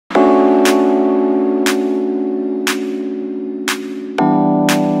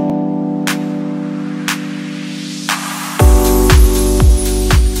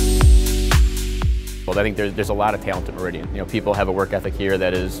people. I think there's a lot of talent at Meridian. You know, people have a work ethic here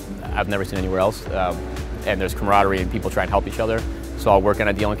that is I've never seen anywhere else, and there's camaraderie and people try and help each other. So I'll work on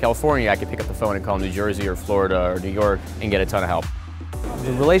a deal in California, I can pick up the phone and call New Jersey or Florida or New York and get a ton of help.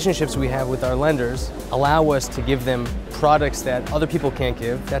 The relationships we have with our lenders allow us to give them products that other people can't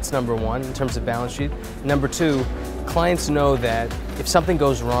give. That's number one in terms of balance sheet. Number two, clients know that if something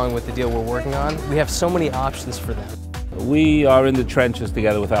goes wrong with the deal we're working on, we have so many options for them. We are in the trenches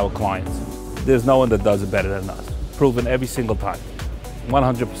together with our clients. There's no one that does it better than us. Proven every single time,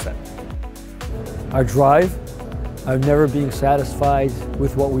 100%. Our drive, our never being satisfied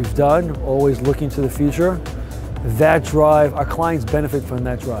with what we've done, always looking to the future. That drive, our clients benefit from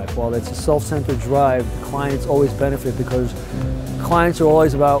that drive. While it's a self-centered drive, clients always benefit because clients are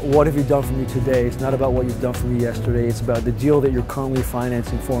always about what have you done for me today. It's not about what you've done for me yesterday. It's about the deal that you're currently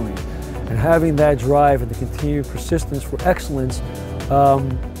financing for me. And having that drive and the continued persistence for excellence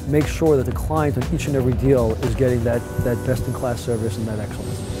makes sure that the client on each and every deal is getting that best-in-class service and that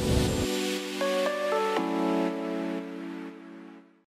excellence.